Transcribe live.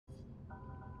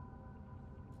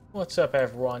What's up,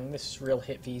 everyone? This is Real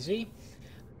Hit VZ.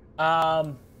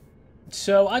 Um,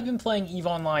 so I've been playing EVE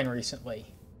Online recently,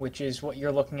 which is what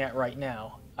you're looking at right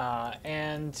now.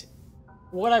 And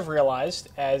what I've realized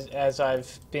as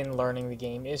I've been learning the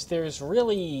game is there's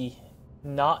really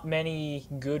not many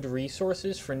good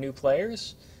resources for new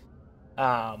players.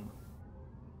 Um,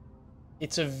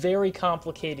 it's a very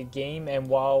complicated game, and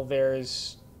while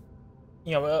there's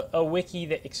a wiki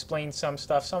that explains some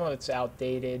stuff, some of it's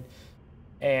outdated,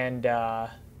 and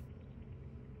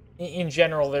in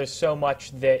general, there's so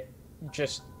much that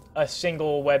just a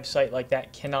single website like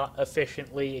that cannot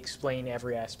efficiently explain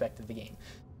every aspect of the game.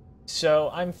 So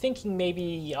I'm thinking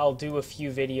maybe I'll do a few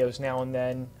videos now and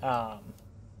then,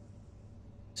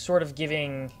 sort of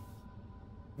giving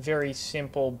very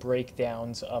simple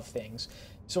breakdowns of things.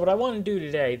 So what I want to do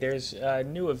today, there's a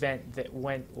new event that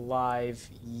went live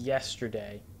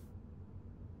yesterday,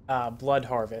 Blood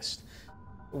Harvest,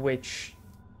 which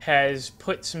has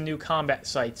put some new combat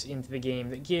sites into the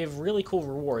game that give really cool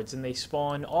rewards, and they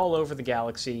spawn all over the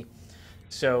galaxy.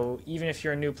 So even if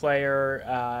you're a new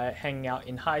player hanging out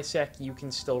in high sec, you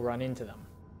can still run into them.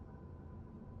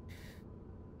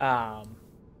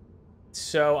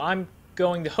 So I'm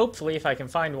going to, hopefully, if I can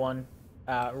find one,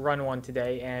 run one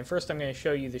today. And first I'm going to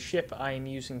show you the ship I am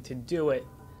using to do it,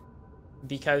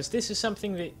 because this is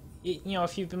something that,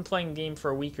 if you've been playing the game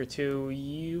for a week or two,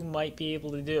 you might be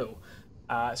able to do.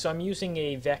 So I'm using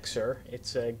a Vexor.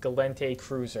 It's a Gauntlet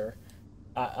cruiser.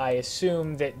 I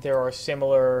assume that there are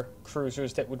similar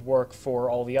cruisers that would work for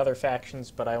all the other factions,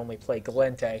 but I only play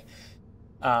Gauntlet.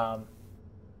 And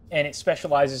it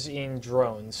specializes in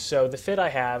drones. So the fit I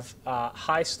have,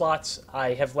 high slots,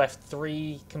 I have left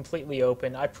 3 completely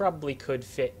open. I probably could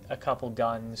fit a couple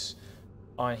guns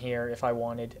on here if I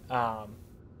wanted. But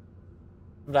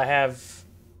I have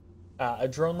a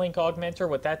drone link augmenter.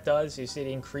 What that does is it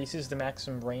increases the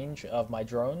maximum range of my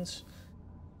drones,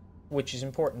 which is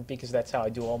important because that's how I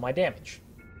do all my damage.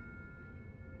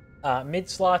 Mid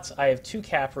slots, I have 2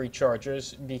 cap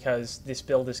rechargers because this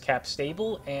build is cap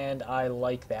stable, and I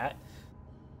like that.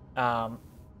 And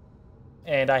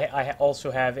I also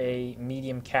have a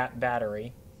medium cap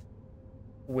battery,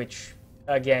 which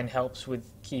again helps with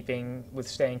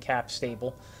staying cap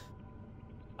stable.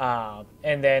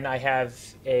 And then I have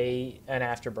an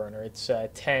afterburner. It's a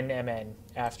 10 MN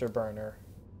afterburner.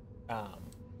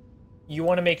 You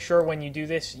want to make sure when you do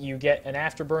this, you get an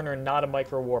afterburner, not a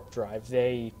micro warp drive.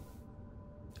 They,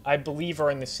 I believe, are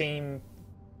in the same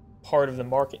part of the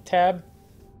market tab.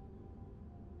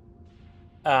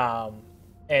 And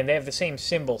they have the same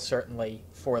symbol, certainly,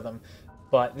 for them.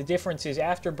 But the difference is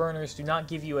afterburners do not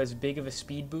give you as big of a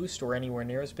speed boost, or anywhere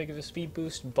near as big of a speed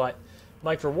boost, but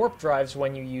micro warp drives,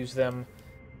 when you use them,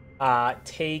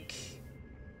 they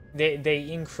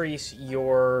increase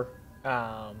your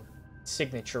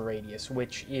signature radius,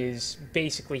 which is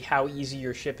basically how easy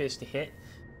your ship is to hit.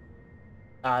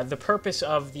 The purpose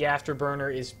of the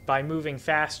afterburner is by moving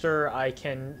faster, I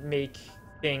can make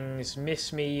things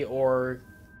miss me, or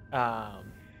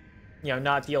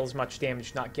not deal as much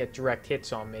damage, not get direct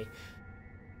hits on me.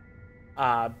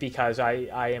 Because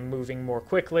I am moving more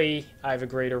quickly, I have a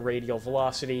greater radial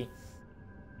velocity.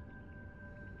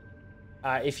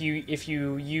 If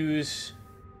you use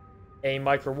a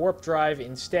micro warp drive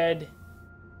instead,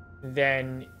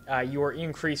 then you are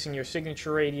increasing your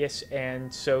signature radius,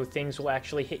 and so things will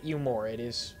actually hit you more. It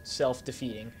is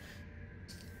self-defeating.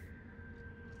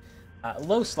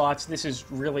 Low slots, this is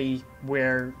really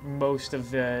where most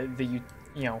of the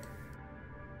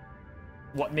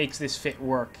what makes this fit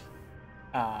work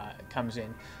comes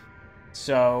in.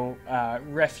 So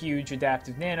refuge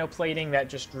adaptive nanoplating, that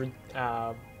just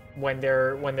when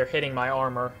they're hitting my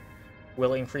armor,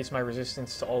 will increase my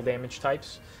resistance to all damage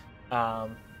types. A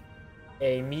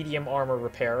medium armor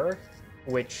repairer,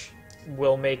 which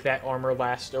will make that armor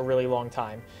last a really long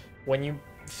time. When you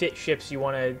fit ships, you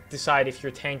want to decide if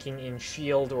you're tanking in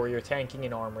shield or you're tanking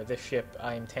in armor. This ship,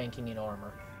 I am tanking in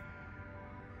armor.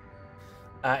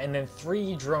 And then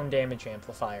 3 drone damage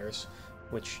amplifiers,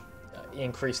 which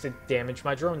increase the damage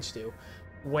my drones do.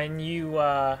 When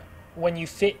you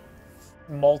fit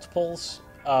multiples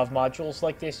of modules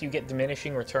like this, you get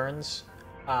diminishing returns.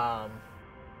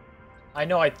 I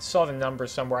know I saw the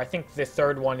numbers somewhere. I think the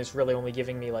third one is really only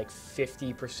giving me like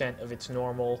 50% of its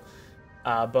normal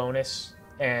bonus,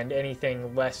 and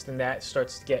anything less than that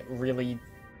starts to get really...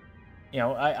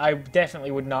 I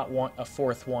definitely would not want a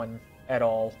 4th one at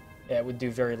all. It would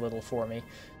do very little for me.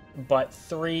 But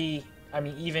 3, I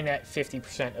mean, even at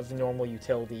 50% of the normal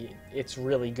utility, it's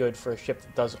really good for a ship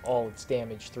that does all its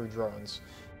damage through drones.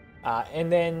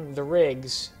 And then the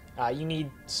rigs, You need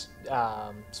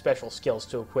special skills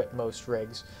to equip most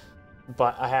rigs,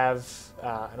 but I have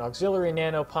an auxiliary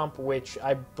nano pump, which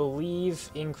I believe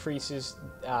increases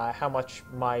how much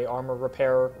my armor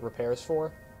repairs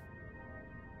for,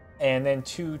 and then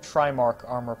 2 Trimark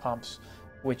armor pumps,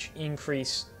 which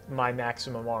increase my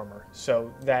maximum armor.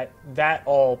 So that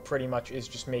all pretty much is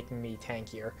just making me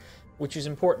tankier, which is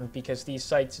important because these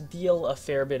sights deal a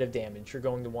fair bit of damage. You're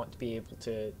going to want to be able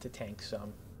to tank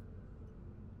some.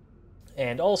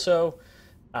 And also,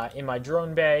 in my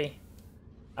drone bay,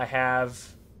 I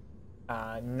have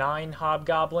 9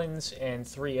 hobgoblins and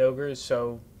 3 ogres,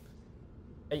 so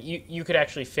you could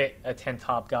actually fit a 10th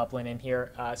hobgoblin in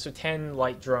here. So 10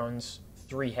 light drones,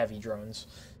 3 heavy drones.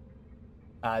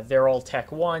 They're all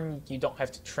Tech 1. You don't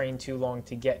have to train too long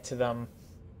to get to them.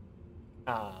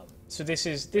 So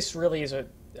this really is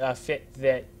a fit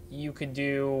that you could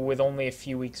do with only a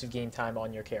few weeks of game time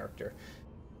on your character.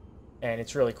 And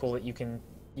it's really cool that you can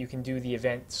do the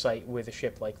event site with a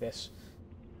ship like this.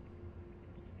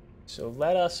 So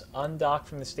let us undock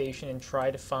from the station and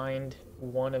try to find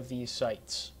one of these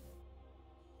sites.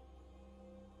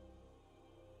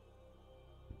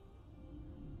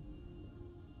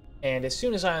 And as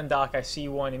soon as I undock, I see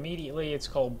one immediately. It's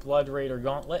called Blood Raider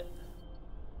Gauntlet.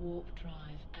 Warp drive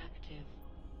active.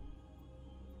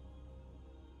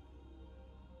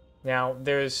 Now,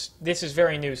 this is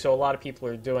very new, so a lot of people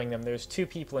are doing them. There's 2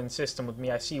 people in system with me.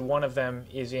 I see one of them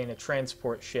is in a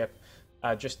transport ship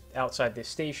just outside this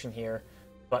station here,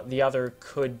 but the other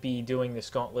could be doing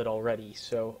this gauntlet already.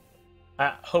 So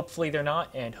hopefully they're not,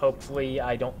 and hopefully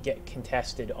I don't get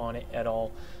contested on it at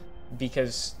all,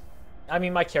 because, I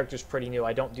mean, my character's pretty new.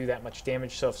 I don't do that much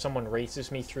damage, so if someone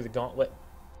races me through the gauntlet,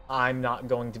 I'm not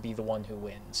going to be the one who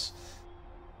wins.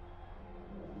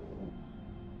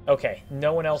 Okay,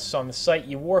 no one else on the site.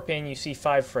 You warp in, you see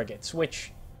 5 frigates,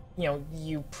 which, you know,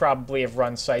 you probably have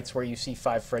run sites where you see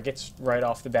 5 frigates right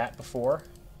off the bat before.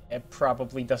 It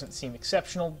probably doesn't seem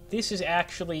exceptional. This is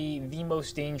actually the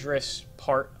most dangerous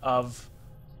part of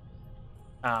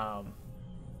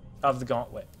the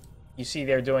gauntlet. You see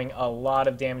they're doing a lot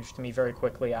of damage to me very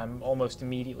quickly. I'm almost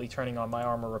immediately turning on my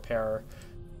armor repairer.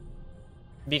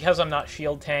 Because I'm not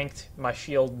shield tanked, my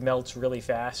shield melts really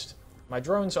fast. My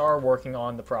drones are working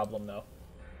on the problem, though.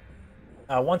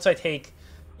 Once I take,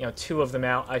 2 of them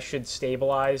out, I should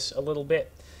stabilize a little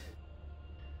bit.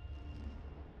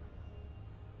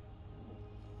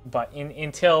 But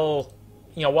until,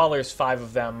 while there's 5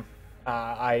 of them,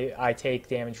 I take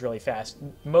damage really fast.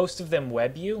 Most of them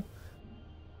web you.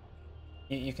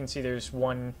 You can see there's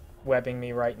one webbing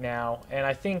me right now, and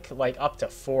I think like up to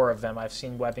 4 of them I've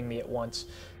seen webbing me at once.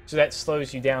 So that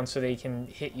slows you down so they can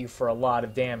hit you for a lot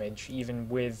of damage, even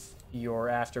with your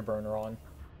afterburner on.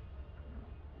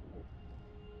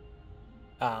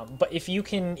 But if you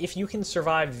can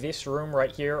survive this room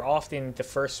right here, often the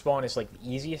first spawn is like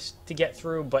the easiest to get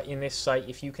through, but in this site,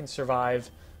 if you can survive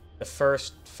the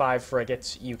first 5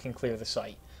 frigates, you can clear the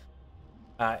site.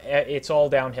 It's all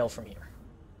downhill from here.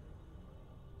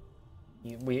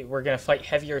 We're going to fight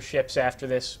heavier ships after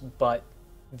this, but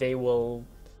they will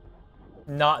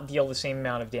not deal the same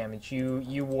amount of damage.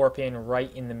 You warp in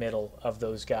right in the middle of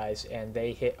those guys, and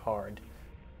they hit hard.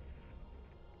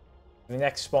 The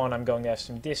next spawn, I'm going to have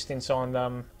some distance on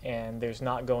them, and there's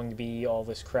not going to be all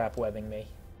this crap webbing me.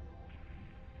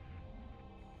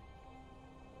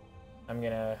 I'm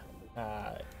going to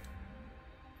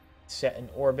set an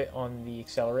orbit on the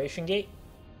acceleration gate.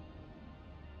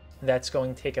 That's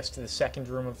going to take us to the second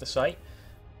room of the site.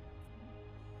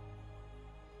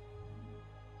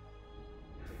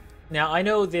 Now, I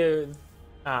know the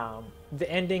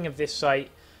ending of this site,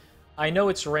 I know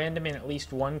it's random in at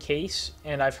least one case,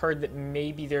 and I've heard that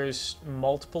maybe there's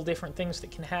multiple different things that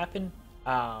can happen.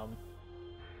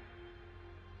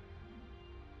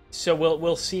 So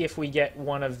we'll see if we get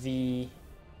one of the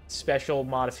special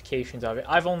modifications of it.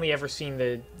 I've only ever seen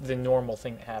the normal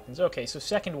thing that happens. Okay, so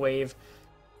second wave,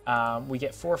 we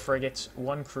get 4 frigates,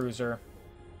 1 cruiser.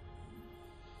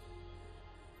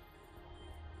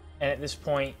 And at this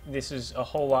point, this is a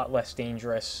whole lot less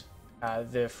dangerous.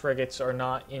 The frigates are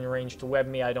not in range to web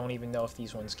me. I don't even know if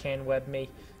these ones can web me.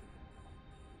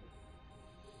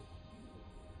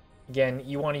 Again,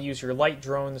 you want to use your light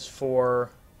drones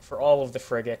for all of the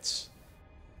frigates.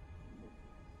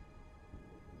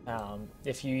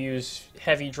 If you use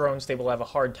heavy drones, they will have a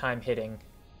hard time hitting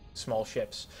small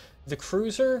ships. The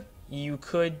cruiser, you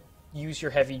could use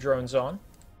your heavy drones on,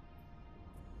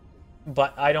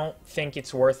 but I don't think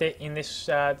it's worth it in this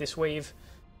this wave.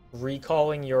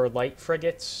 Recalling your light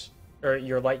frigates, or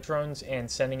your light drones,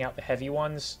 and sending out the heavy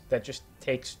ones, that just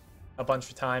takes a bunch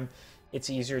of time. it's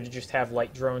easier to just have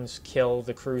light drones kill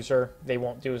the cruiser. They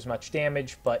won't do as much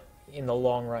damage, but in the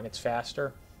long run, it's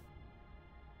faster.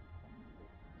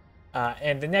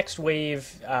 And the next wave,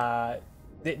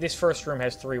 this first room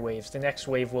has 3 waves. The next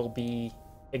wave will be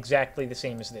exactly the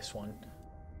same as this one.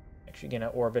 Actually going to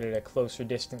orbit at a closer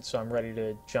distance, so I'm ready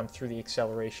to jump through the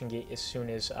acceleration gate as soon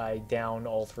as I down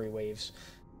all 3 waves.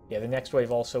 Yeah, the next wave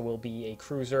also will be a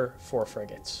cruiser, 4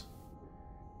 frigates.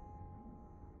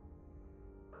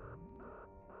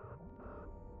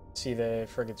 See, the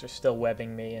frigates are still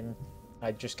webbing me, and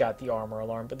I just got the armor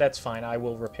alarm, but that's fine. I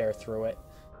will repair through it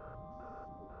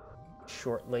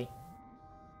shortly.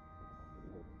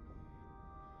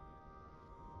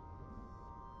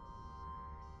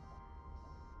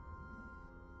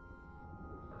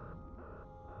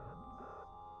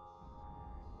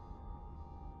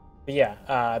 But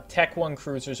yeah, Tech 1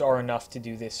 cruisers are enough to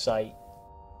do this site,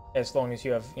 as long as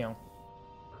you have, you know,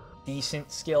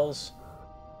 decent skills.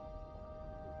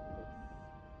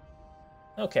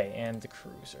 Okay, and the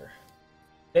cruiser.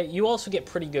 You also get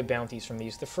pretty good bounties from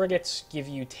these. The frigates give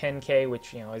you 10k,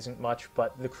 which, you know, isn't much,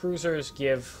 but the cruisers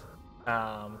give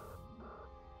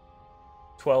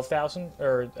 12,000,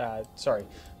 or, sorry,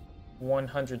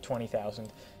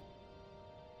 120,000.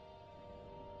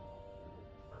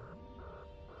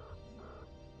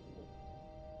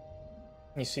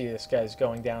 You see this guy's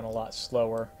going down a lot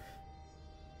slower.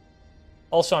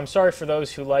 Also, I'm sorry for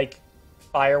those who like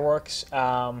fireworks.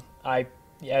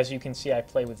 As you can see, I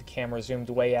play with the camera zoomed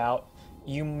way out.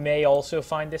 You may also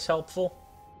find this helpful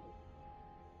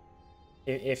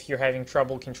if you're having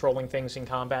trouble controlling things in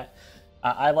combat.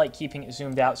 I like keeping it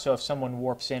zoomed out, so if someone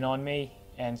warps in on me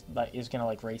and is going to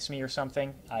like race me or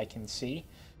something, I can see.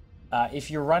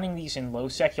 If you're running these in low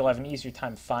sec, you'll have an easier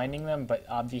time finding them, but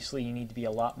obviously you need to be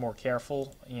a lot more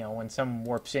careful. You know, when someone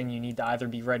warps in, you need to either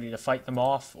be ready to fight them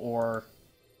off or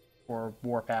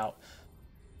warp out.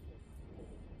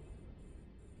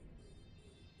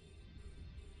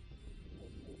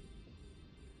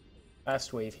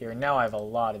 Last wave here. Now I have a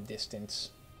lot of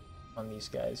distance on these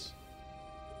guys.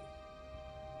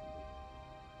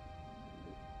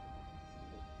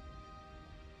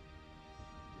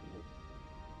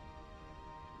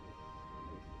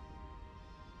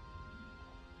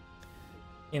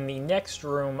 In the next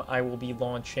room, I will be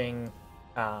launching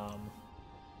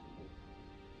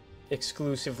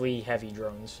exclusively heavy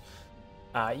drones.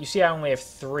 You see I only have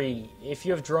 3. If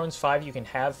you have drones 5, you can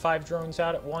have 5 drones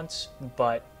out at once,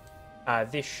 but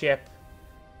this ship,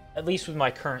 at least with my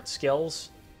current skills,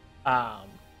 I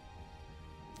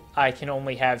can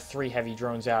only have 3 heavy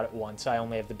drones out at once. I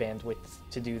only have the bandwidth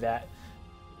to do that.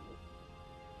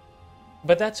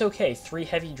 But that's okay. 3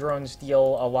 heavy drones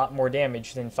deal a lot more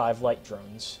damage than 5 light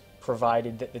drones,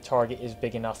 provided that the target is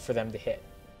big enough for them to hit.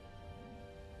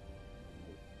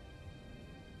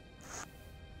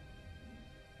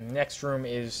 The next room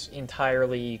is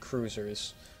entirely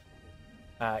cruisers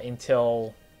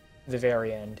until the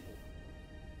very end.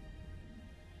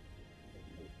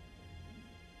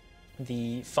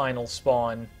 The final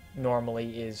spawn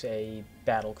normally is a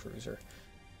battle cruiser.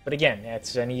 But again,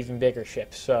 that's an even bigger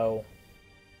ship, so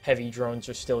heavy drones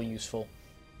are still useful.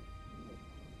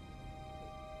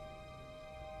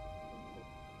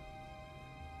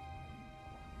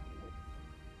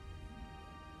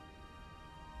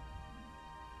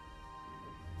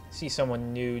 See,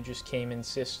 someone new just came in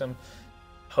system.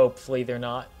 Hopefully they're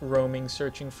not roaming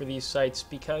searching for these sites,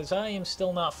 because I am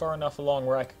still not far enough along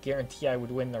where I could guarantee I would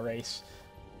win the race.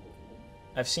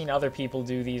 I've seen other people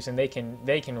do these, and they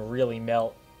can really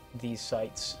melt these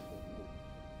sites.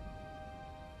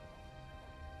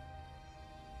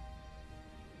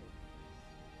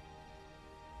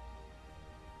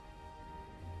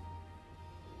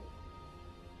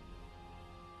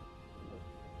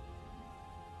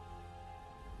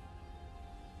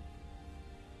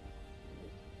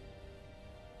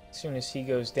 As soon as he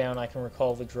goes down, I can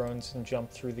recall the drones and jump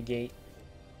through the gate.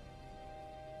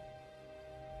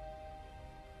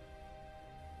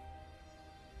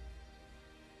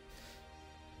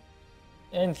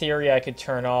 In theory, I could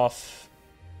turn off...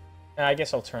 I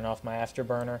guess I'll turn off my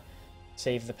afterburner.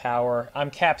 Save the power.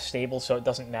 I'm cap stable, so it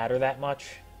doesn't matter that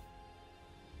much.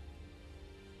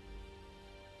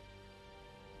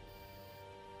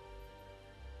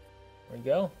 There we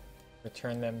go.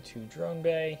 Return them to drone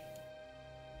bay.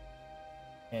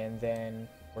 And then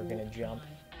we're going to jump.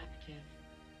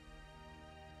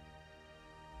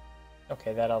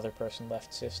 Okay, that other person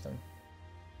left system.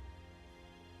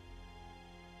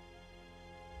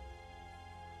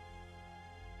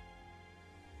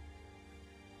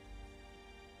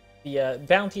 The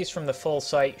bounties from the full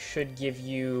site should give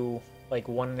you like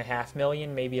 1.5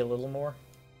 million, maybe a little more.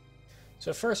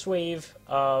 So first wave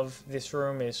of this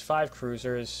room is 5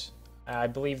 cruisers. I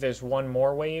believe there's one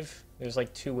more wave. There's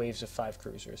like 2 waves of 5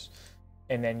 cruisers.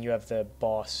 And then you have the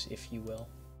boss, if you will.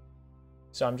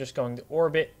 So I'm just going to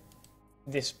orbit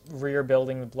this rear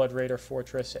building, the Blood Raider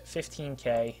Fortress, at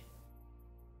 15k.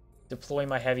 Deploy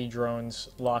my heavy drones,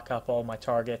 lock up all my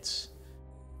targets.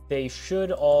 They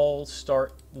should all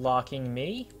start locking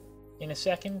me in a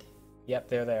second. Yep,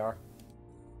 there they are.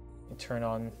 And turn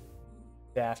on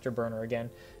the afterburner again.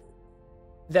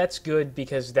 That's good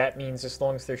because that means as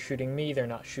long as they're shooting me, they're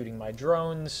not shooting my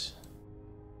drones.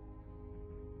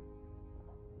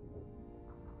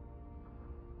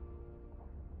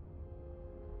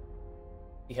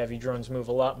 The heavy drones move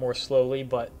a lot more slowly,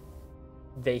 but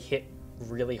they hit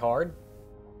really hard.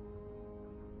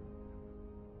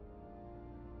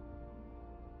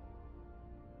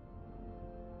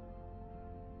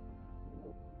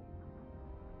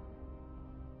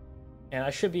 And I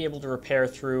should be able to repair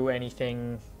through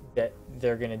anything that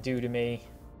they're going to do to me.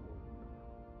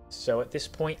 So at this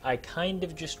point, I kind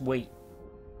of just wait.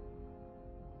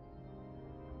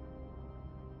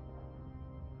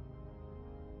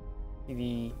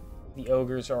 The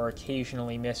ogres are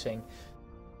occasionally missing.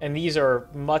 And these are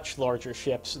much larger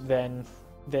ships than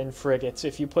frigates.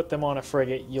 If you put them on a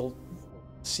frigate, you'll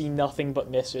see nothing but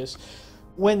misses.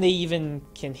 When they even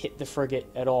can hit the frigate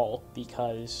at all,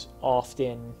 because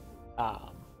often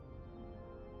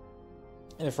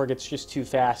and the frigate's just too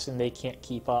fast and they can't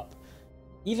keep up.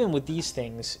 Even with these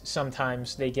things,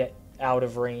 sometimes they get out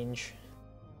of range.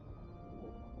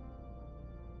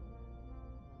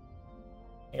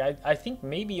 I think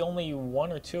maybe only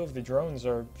 1 or 2 of the drones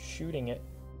are shooting at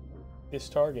this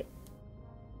target.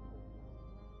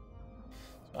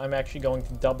 So I'm actually going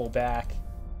to double back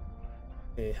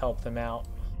to help them out.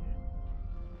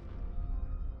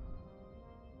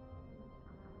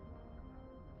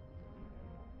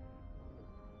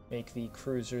 Make the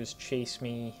cruisers chase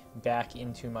me back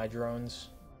into my drones.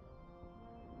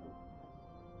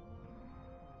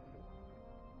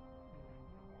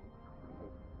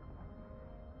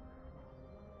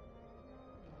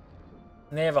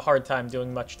 And they have a hard time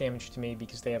doing much damage to me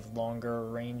because they have longer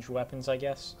range weapons, I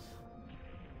guess.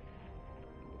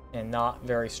 And not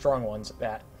very strong ones at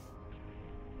that.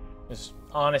 There's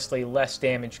honestly less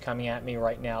damage coming at me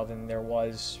right now than there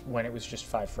was when it was just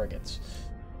 5 frigates.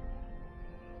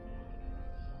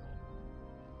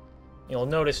 You'll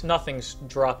notice nothing's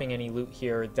dropping any loot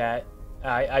here. That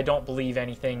I don't believe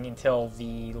anything until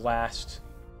the last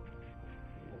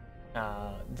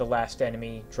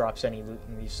enemy drops any loot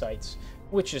in these sites,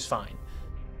 which is fine.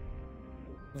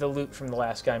 The loot from the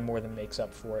last guy more than makes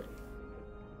up for it.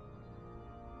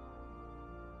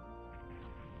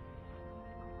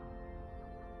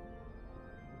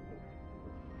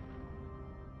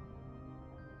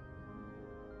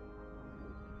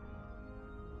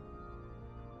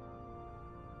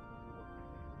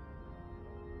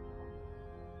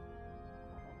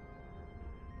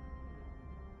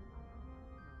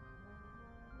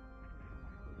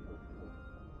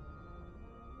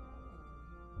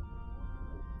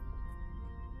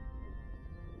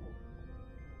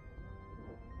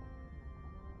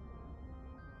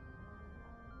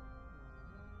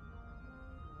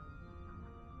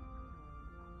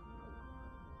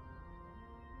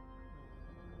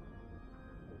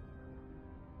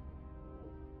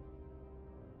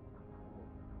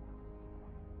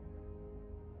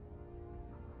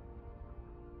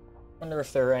 I wonder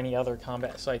if there are any other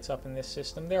combat sites up in this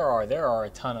system. There are a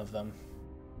ton of them.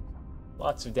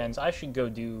 Lots of dens. I should go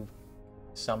do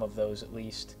some of those at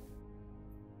least.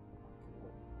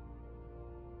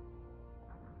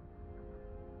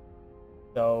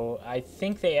 So I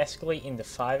think they escalate into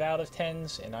 5 out of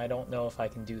 10s, and I don't know if I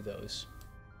can do those.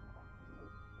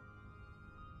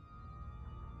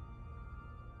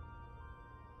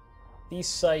 These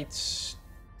sites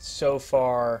so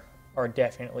far are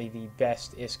definitely the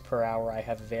best ISK per hour I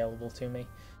have available to me.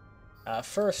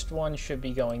 First one should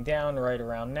be going down right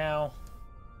around now.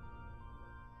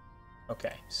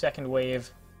 Okay, second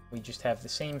wave, we just have the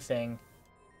same thing.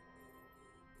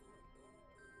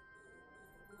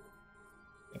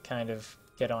 I kind of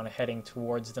get on a heading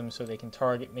towards them so they can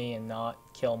target me and not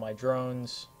kill my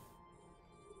drones.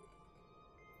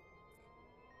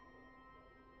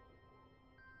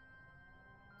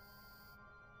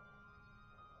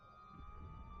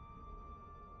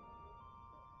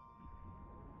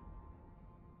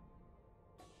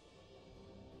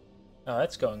 Oh,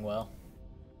 that's going well.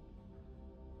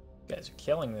 You guys are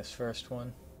killing this first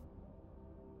one.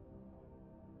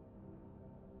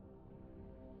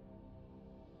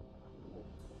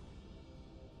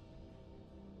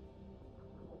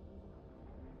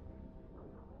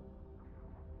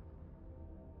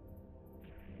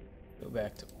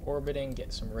 back to orbiting,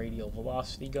 get some radial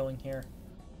velocity going here.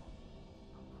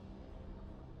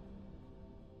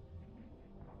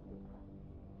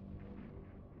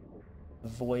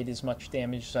 Avoid as much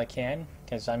damage as I can,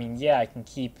 because, I mean, yeah, I can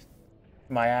keep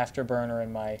my afterburner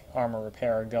and my armor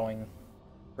repair going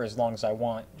for as long as I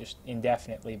want, just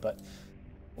indefinitely, but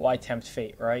why tempt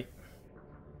fate, right?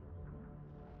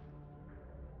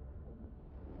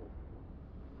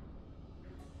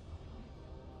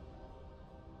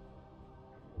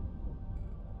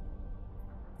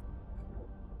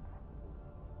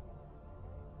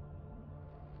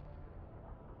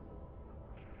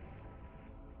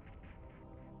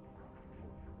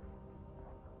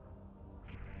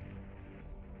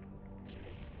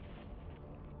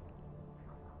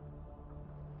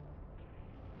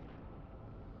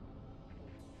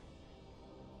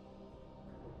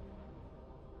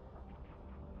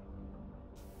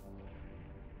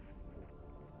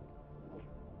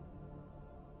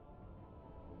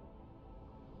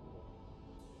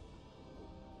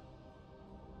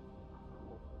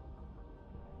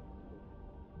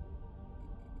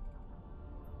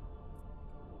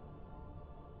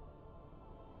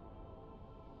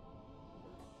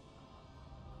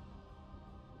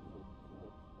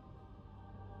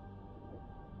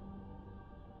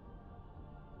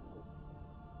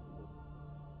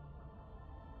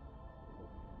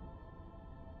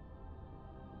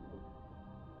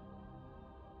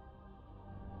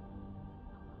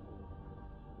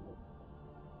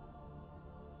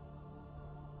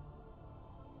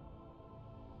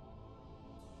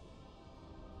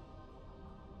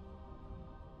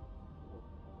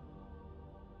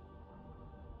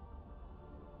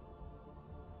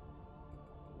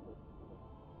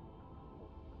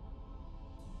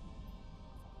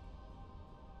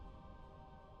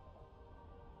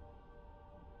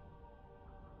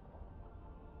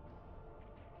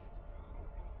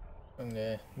 I'm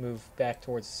going to move back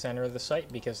towards the center of the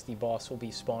site because the boss will be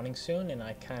spawning soon, and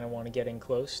I kind of want to get in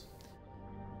close,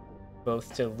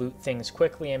 both to loot things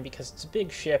quickly and because it's a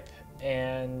big ship,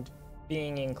 and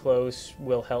being in close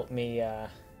will help me, you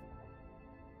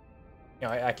know,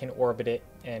 I can orbit it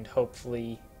and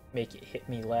hopefully make it hit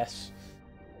me less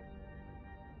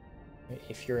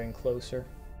if you're in closer.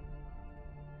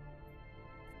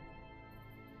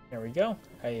 There we go.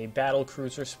 A battle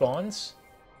cruiser spawns.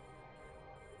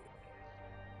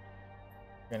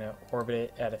 We're going to orbit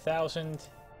it at 1,000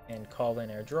 and call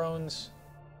in our drones.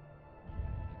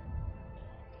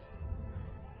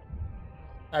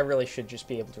 I really should just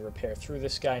be able to repair through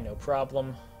this guy, no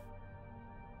problem.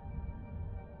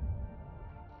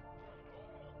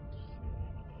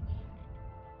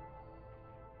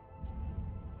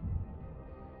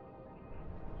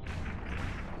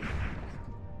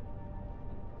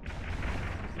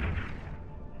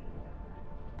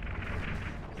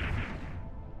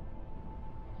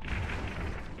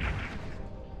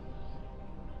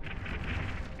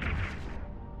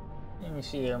 You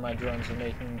see there my drones are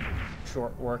making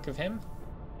short work of him.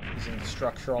 He's in the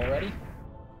structure already.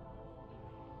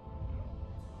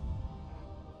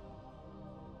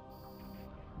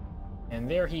 And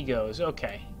there he goes.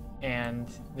 Okay.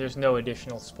 And there's no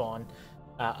additional spawn.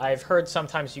 I've heard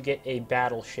sometimes you get a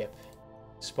battleship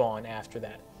spawn after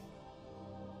that.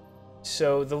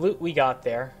 So the loot we got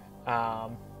there,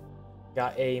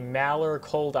 got a Maller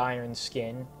Cold Iron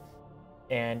skin,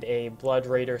 and a Blood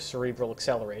Raider Cerebral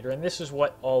Accelerator. And this is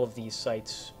what all of these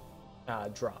sites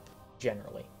drop,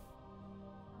 generally.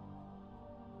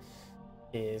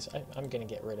 I'm going to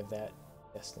get rid of that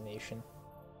destination.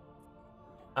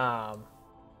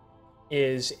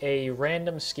 Is a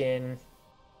random skin.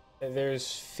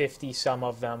 There's 50 some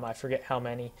of them, I forget how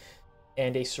many,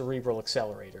 and a Cerebral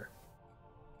Accelerator.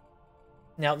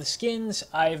 Now, the skins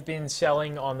I've been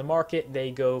selling on the market,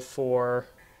 they go for...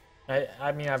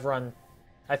 I mean, I've run...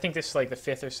 I think this is like the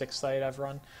 5th or 6th site I've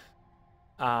run.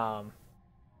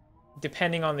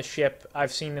 Depending on the ship,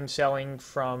 I've seen them selling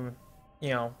from,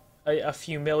 you know, a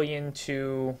few million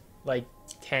to like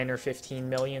 10 or 15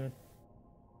 million.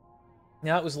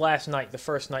 Now, that was last night, the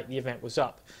first night the event was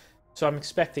up. So I'm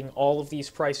expecting all of these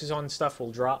prices on stuff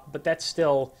will drop, but that's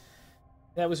still...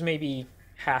 That was maybe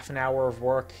half an hour of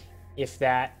work, if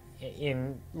that,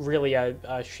 in really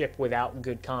a ship without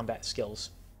good combat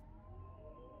skills.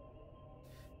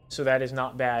 So that is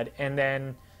not bad. And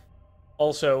then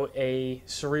also a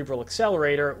Cerebral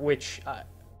Accelerator, which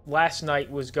last night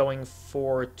was going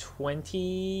for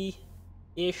 20-ish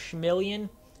million.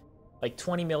 Like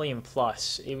 20 million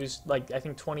plus. It was like, I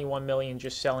think 21 million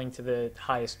just selling to the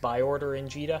highest buy order in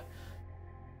Jita.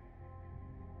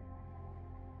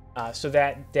 So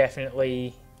that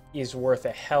definitely is worth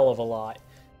a hell of a lot.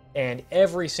 And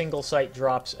every single site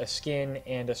drops a skin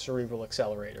and a cerebral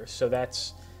accelerator. So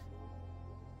that's,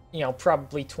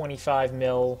 probably 25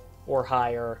 mil or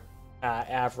higher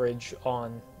average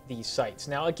on these sites.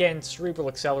 Now, again, cerebral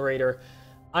accelerator,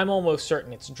 I'm almost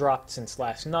certain it's dropped since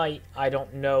last night. I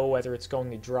don't know whether it's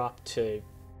going to drop to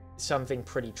something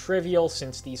pretty trivial,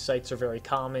 since these sites are very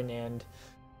common and,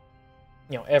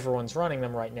 everyone's running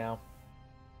them right now.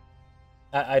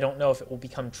 I don't know if it will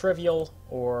become trivial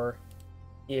or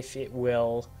if it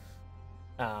will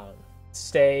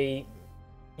stay,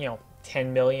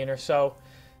 10 million or so.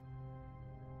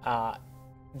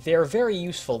 They're very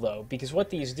useful, though, because what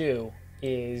these do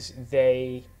is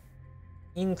they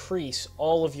increase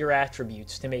all of your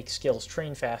attributes to make skills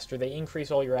train faster. They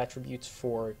increase all your attributes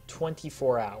for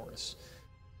 24 hours.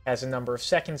 Has a number of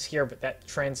seconds here, but that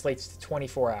translates to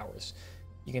 24 hours.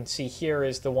 You can see here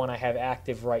is the one I have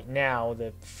active right now.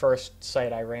 The first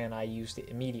site I ran, I used it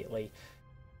immediately.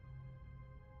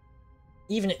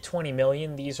 Even at 20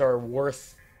 million, these are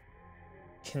worth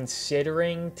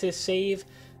considering to save.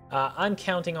 I'm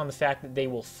counting on the fact that they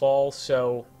will fall,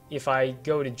 so if I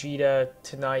go to Jita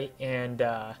tonight and,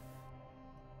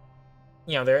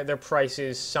 their price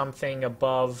is something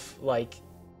above, like,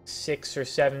 6 or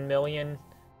 7 million,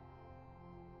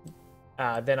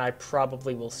 then I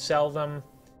probably will sell them.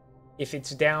 If it's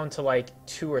down to, like,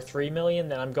 2 or 3 million,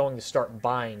 then I'm going to start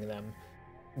buying them,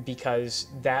 because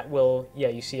that will,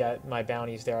 you see my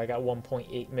bounties there. I got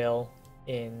 1.8 mil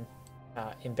in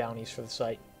bounties for the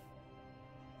site.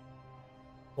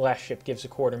 Last ship gives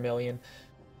 250,000.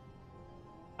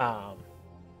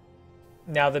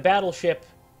 Now, the battleship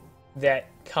that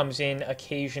comes in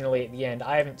occasionally at the end,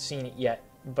 I haven't seen it yet,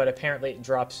 but apparently it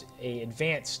drops a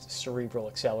advanced cerebral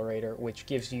accelerator, which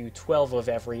gives you 12 of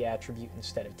every attribute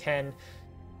instead of 10.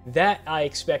 That, I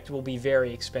expect, will be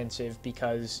very expensive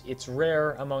because it's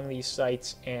rare among these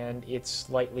sites and it's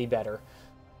slightly better.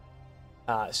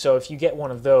 So if you get one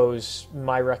of those,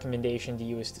 my recommendation to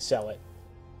you is to sell it.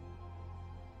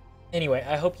 Anyway,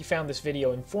 I hope you found this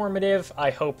video informative. I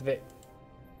hope that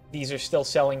these are still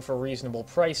selling for reasonable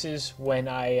prices when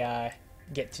I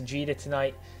get to Jita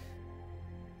tonight.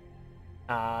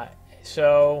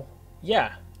 So,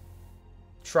 yeah.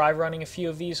 Try running a few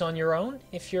of these on your own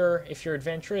if you're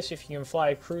adventurous, if you can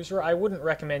fly a cruiser. I wouldn't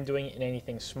recommend doing it in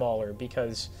anything smaller,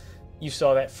 because you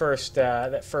saw that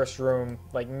first room,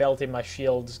 like, melted my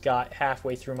shields, got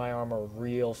halfway through my armor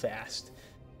real fast.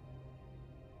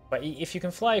 But if you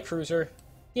can fly a cruiser,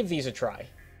 give these a try.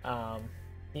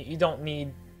 You don't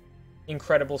need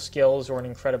incredible skills or an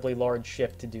incredibly large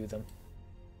ship to do them.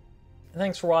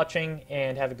 Thanks for watching,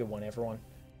 and have a good one, everyone.